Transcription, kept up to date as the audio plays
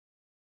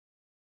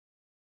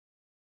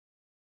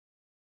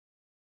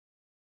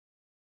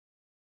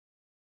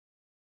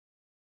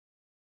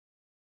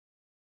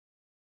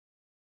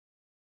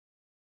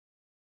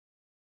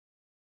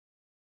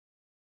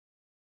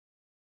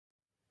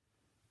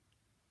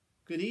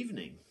Good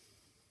evening.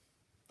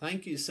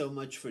 Thank you so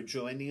much for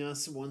joining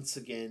us once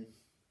again.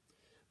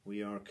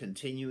 We are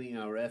continuing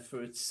our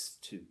efforts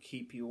to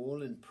keep you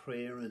all in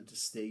prayer and to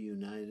stay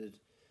united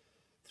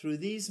through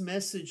these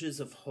messages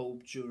of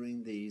hope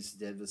during these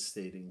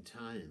devastating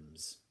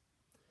times.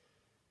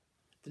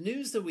 The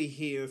news that we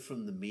hear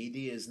from the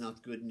media is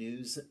not good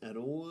news at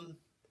all,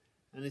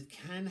 and it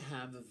can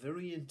have a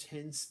very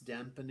intense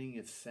dampening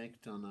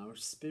effect on our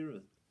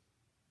spirit.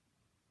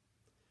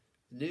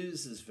 The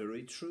news is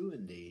very true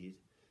indeed.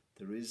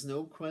 There is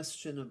no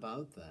question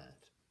about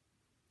that.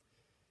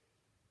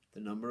 The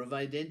number of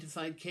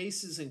identified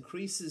cases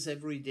increases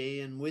every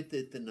day, and with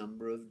it the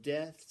number of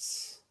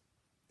deaths.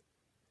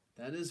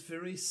 That is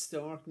very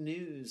stark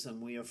news,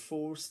 and we are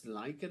forced,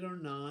 like it or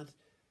not,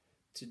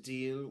 to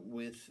deal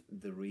with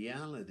the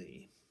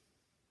reality.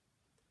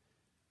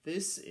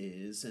 This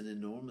is an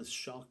enormous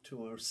shock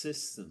to our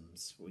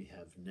systems. We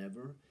have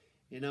never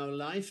in our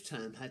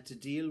lifetime had to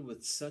deal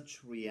with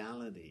such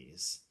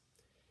realities.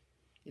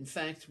 In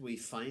fact, we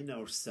find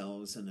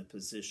ourselves in a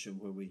position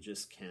where we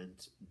just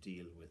can't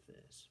deal with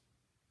it.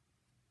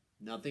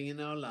 Nothing in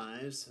our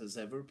lives has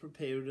ever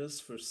prepared us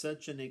for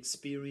such an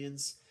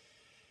experience,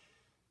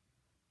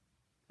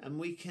 and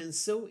we can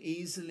so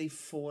easily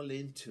fall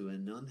into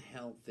an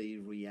unhealthy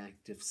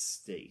reactive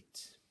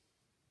state.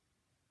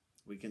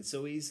 We can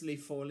so easily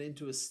fall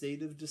into a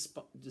state of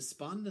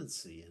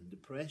despondency and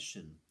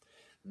depression.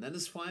 And that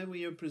is why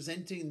we are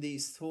presenting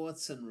these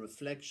thoughts and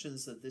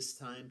reflections at this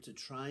time, to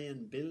try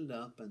and build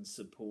up and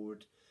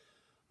support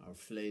our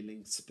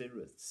flailing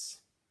spirits.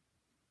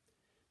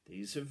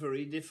 These are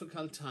very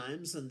difficult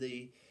times, and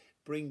they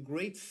bring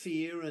great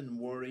fear and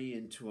worry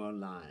into our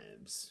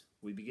lives.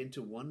 We begin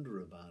to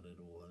wonder about it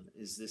all.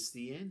 Is this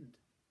the end?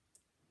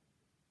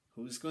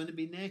 Who's going to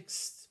be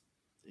next?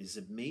 Is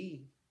it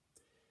me?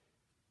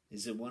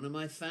 Is it one of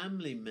my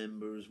family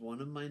members,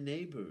 one of my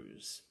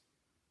neighbors?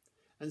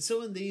 And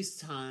so in these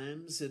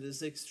times, it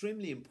is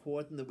extremely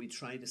important that we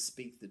try to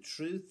speak the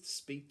truth,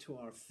 speak to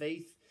our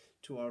faith,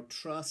 to our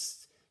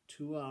trust,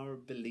 to our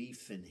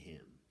belief in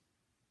Him.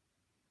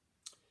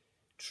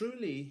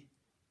 Truly,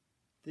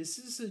 this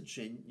is a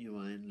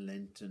genuine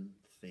Lenten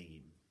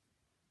theme.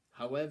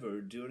 However,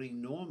 during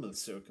normal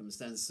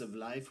circumstances of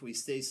life, we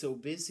stay so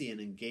busy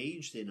and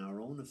engaged in our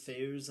own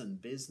affairs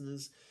and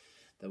business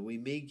that we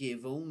may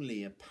give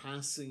only a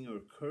passing or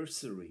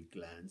cursory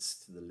glance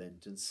to the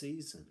Lenten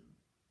season.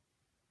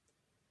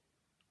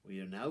 We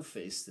are now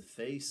face to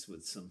face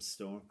with some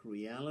stark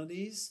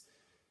realities.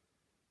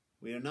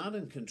 We are not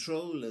in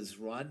control, as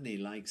Rodney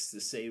likes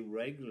to say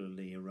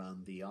regularly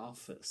around the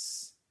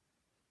office.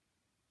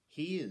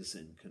 He is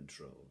in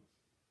control.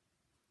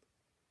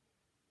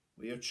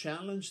 We are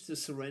challenged to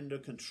surrender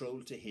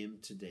control to Him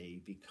today,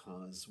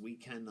 because we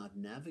cannot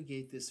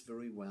navigate this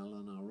very well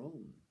on our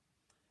own.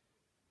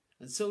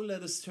 And so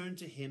let us turn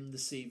to Him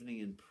this evening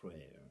in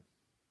prayer.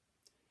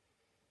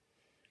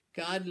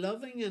 God,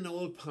 loving and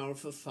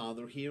all-powerful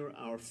Father, hear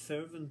our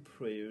fervent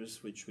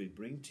prayers which we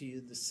bring to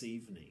you this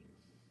evening.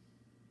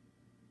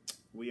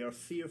 We are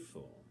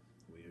fearful.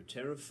 We are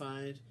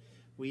terrified.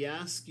 We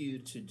ask you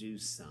to do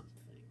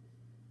something.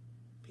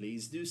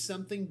 Please do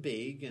something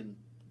big and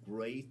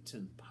great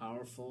and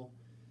powerful.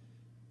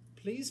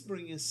 Please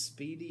bring a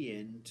speedy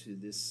end to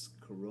this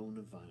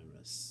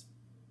coronavirus.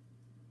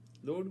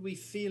 Lord, we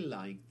feel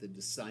like the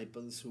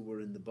disciples who were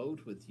in the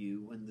boat with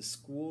you when the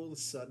squall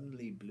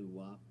suddenly blew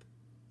up.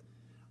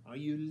 Are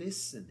you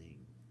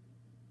listening?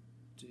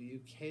 Do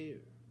you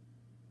care?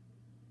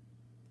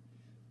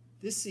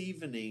 This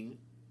evening,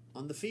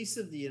 on the Feast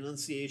of the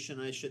Annunciation,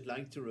 I should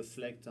like to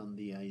reflect on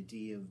the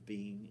idea of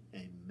being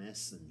a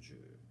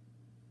messenger.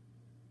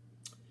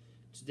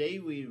 Today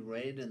we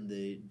read in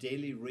the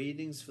daily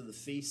readings for the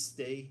feast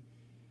day,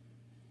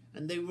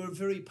 and they were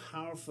very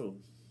powerful.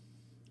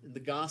 In the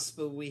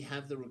Gospel we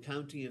have the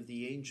recounting of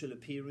the angel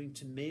appearing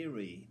to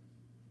Mary.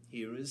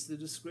 Here is the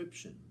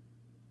description.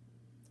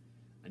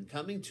 And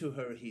coming to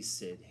her, he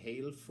said,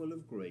 "Hail, full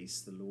of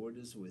grace, the Lord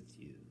is with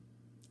you."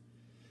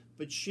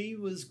 But she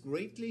was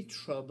greatly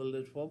troubled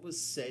at what was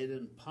said,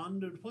 and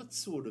pondered what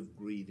sort of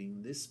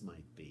greeting this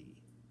might be.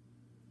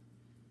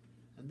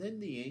 And then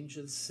the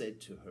angel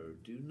said to her,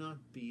 "Do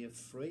not be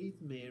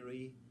afraid,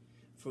 Mary,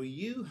 for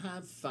you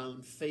have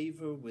found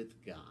favor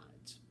with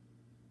God.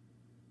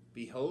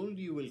 Behold,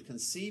 you will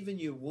conceive in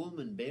your womb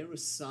and bear a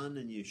son,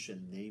 and you shall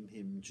name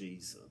him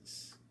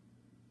Jesus."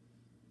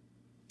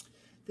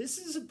 This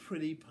is a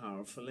pretty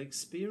powerful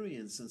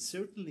experience, and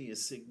certainly a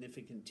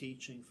significant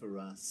teaching for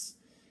us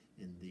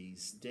in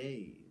these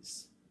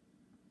days.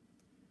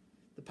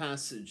 The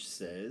passage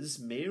says,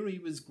 Mary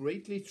was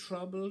greatly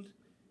troubled,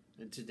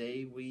 and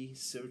today we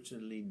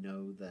certainly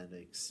know that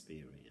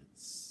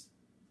experience.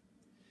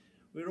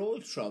 We're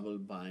all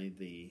troubled by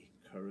the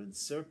current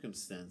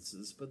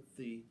circumstances, but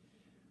the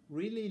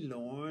really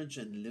large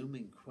and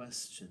looming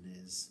question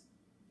is,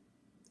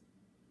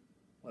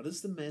 what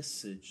is the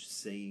message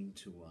saying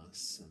to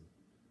us, and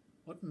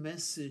what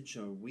message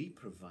are we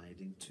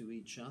providing to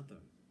each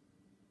other?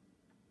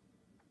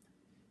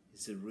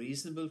 Is it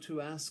reasonable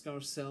to ask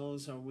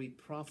ourselves, are we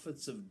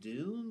prophets of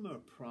doom or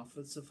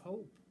prophets of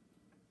hope?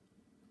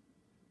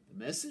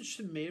 The message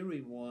to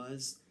Mary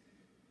was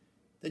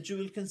that you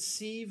will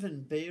conceive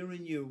and bear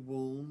in your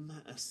womb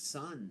a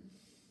son,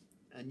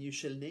 and you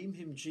shall name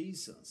him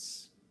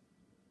Jesus.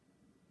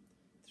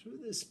 Through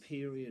this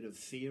period of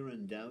fear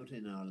and doubt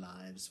in our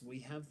lives, we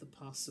have the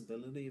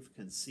possibility of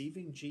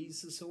conceiving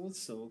Jesus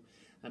also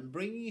and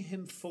bringing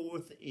him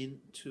forth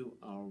into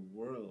our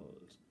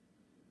world.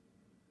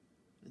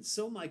 And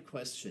so my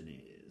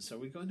question is, are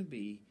we going to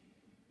be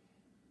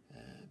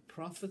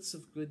prophets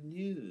of good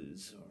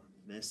news or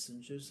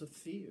messengers of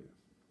fear?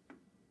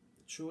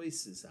 The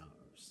choice is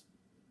ours.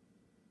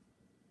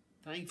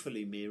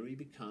 Thankfully, Mary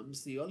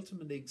becomes the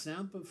ultimate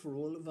example for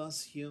all of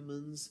us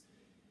humans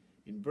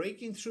in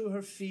breaking through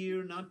her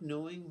fear, not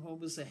knowing what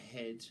was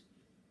ahead,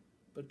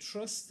 but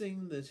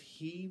trusting that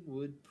he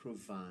would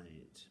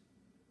provide.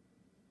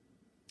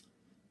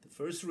 The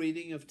first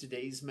reading of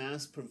today's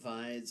Mass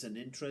provides an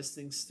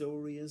interesting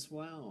story as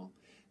well.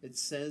 It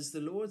says,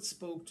 the Lord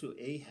spoke to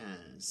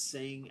Ahaz,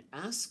 saying,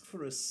 ask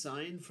for a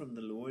sign from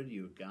the Lord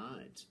your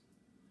God.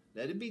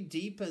 Let it be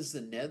deep as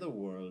the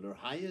netherworld or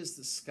high as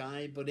the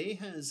sky. But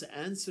Ahaz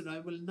answered, I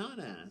will not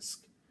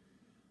ask.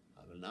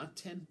 I will not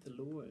tempt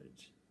the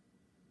Lord.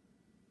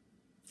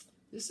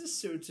 This is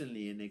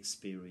certainly an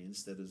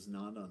experience that is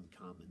not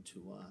uncommon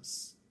to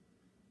us.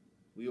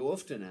 We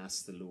often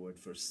ask the Lord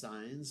for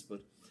signs,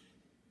 but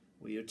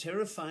we are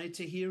terrified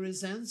to hear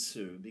his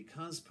answer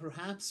because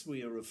perhaps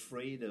we are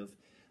afraid of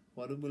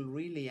what it will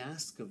really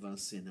ask of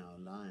us in our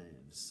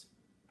lives.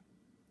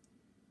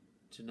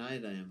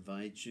 Tonight I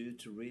invite you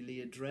to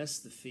really address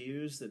the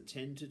fears that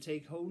tend to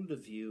take hold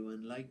of you,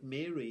 and like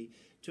Mary,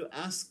 to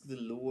ask the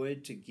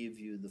Lord to give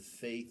you the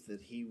faith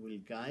that he will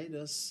guide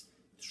us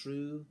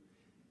through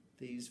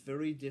these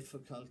very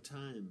difficult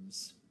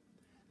times,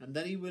 and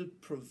that he will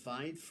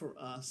provide for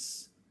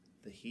us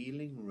the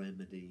healing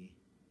remedy.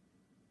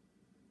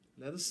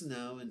 Let us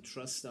now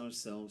entrust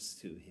ourselves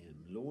to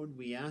him. Lord,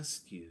 we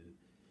ask you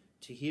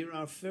to hear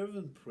our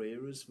fervent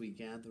prayer as we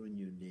gather in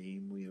your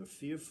name. We are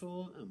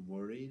fearful and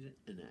worried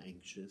and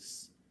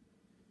anxious.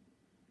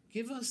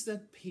 Give us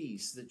that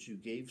peace that you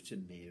gave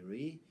to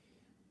Mary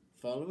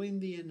following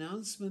the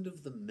announcement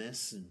of the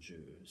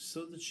messenger,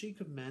 so that she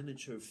could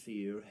manage her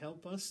fear.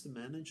 Help us to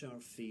manage our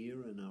fear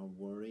and our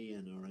worry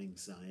and our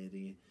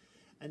anxiety,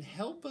 and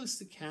help us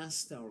to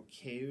cast our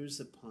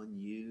cares upon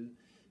you,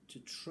 to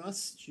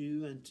trust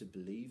you and to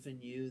believe in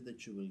you,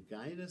 that you will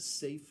guide us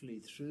safely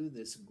through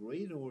this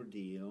great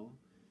ordeal.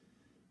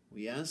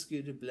 We ask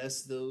you to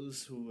bless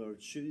those who are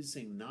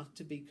choosing not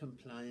to be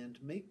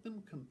compliant. Make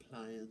them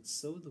compliant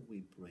so that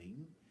we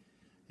bring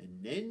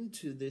an end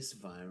to this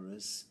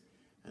virus,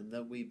 and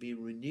that we be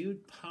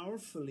renewed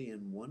powerfully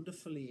and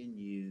wonderfully in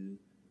you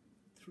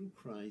through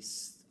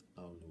Christ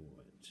our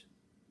Lord.